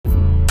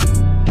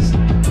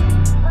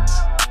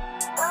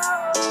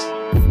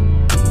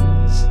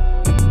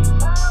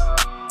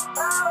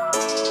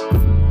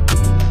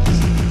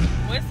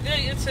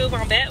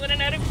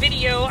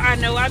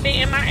know I've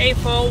been MIA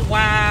for a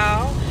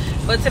while,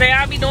 but today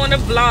I'll be doing a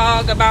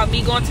vlog about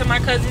me going to my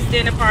cousin's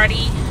dinner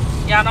party.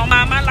 Y'all don't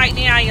mind my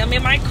lighting. I am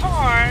in my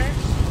car,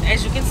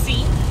 as you can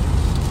see.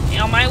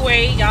 And on my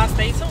way, y'all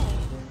stay tuned.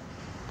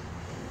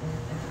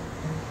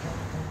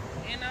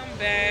 And I'm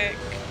back.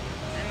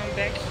 And I'm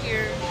back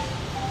here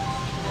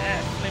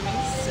at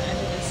Flemings, as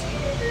you can see.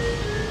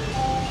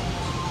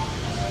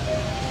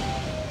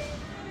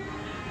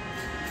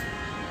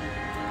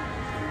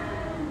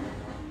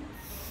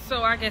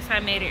 So I guess I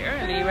made it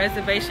early.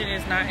 Reservation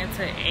is not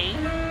until 8.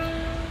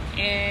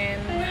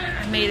 And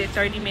I made it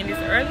 30 minutes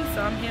early,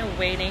 so I'm here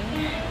waiting.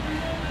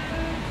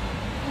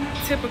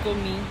 Typical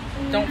me.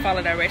 Don't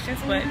follow directions,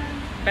 but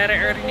better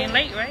early than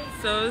late, right?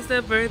 So it's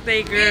the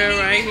birthday girl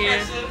right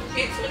here.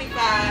 Hit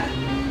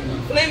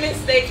 25. Flemings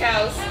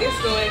Steakhouse is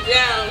going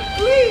down.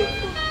 Woo!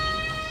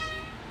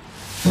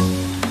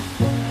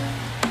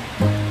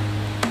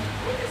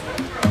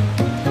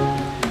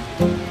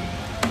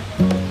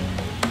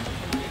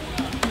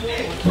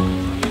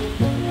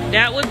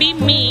 That would be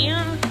me,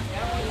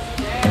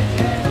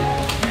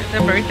 the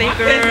birthday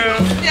girl.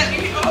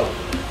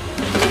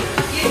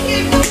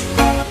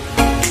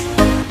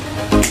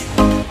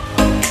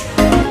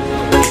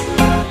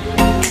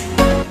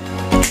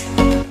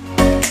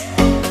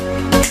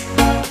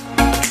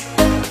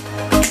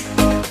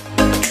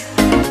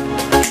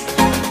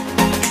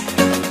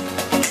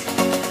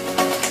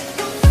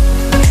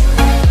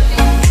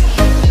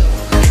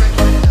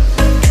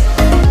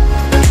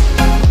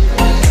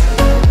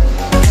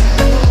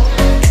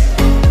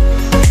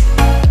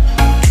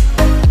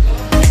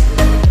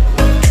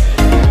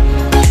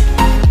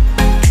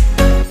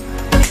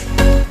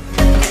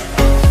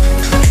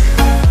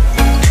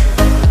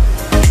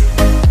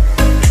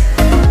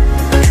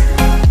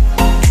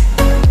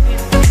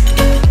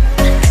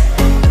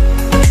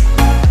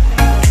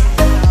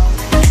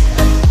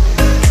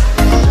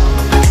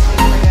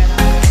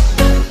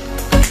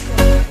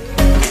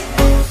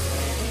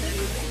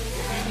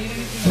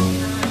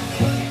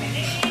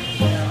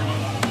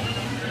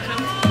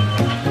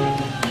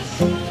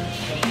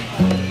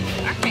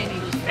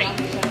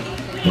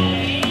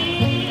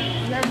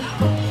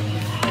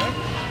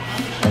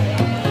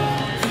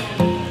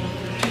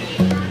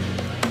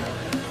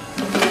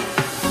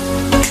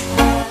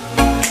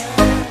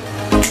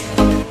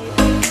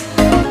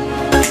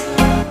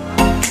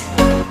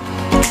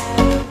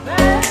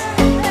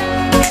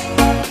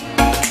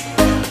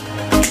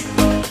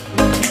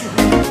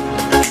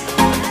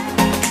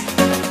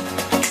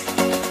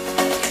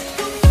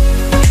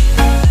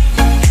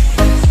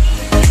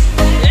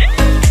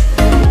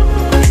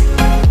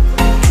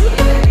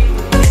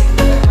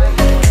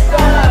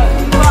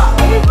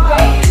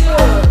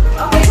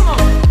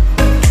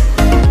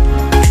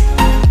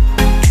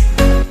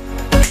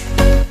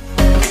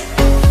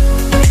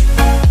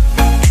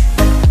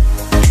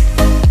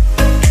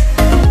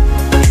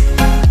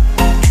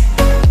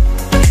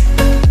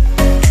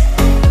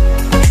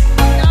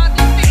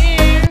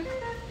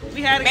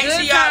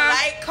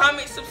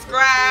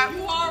 Subscribe.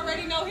 You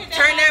already know, hit that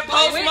turn that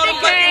post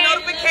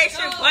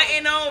notification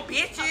button on,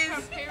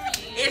 bitches.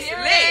 It's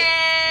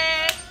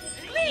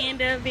lit.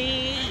 End of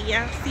it.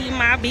 Y'all see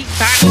my big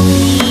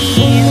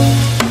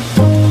body.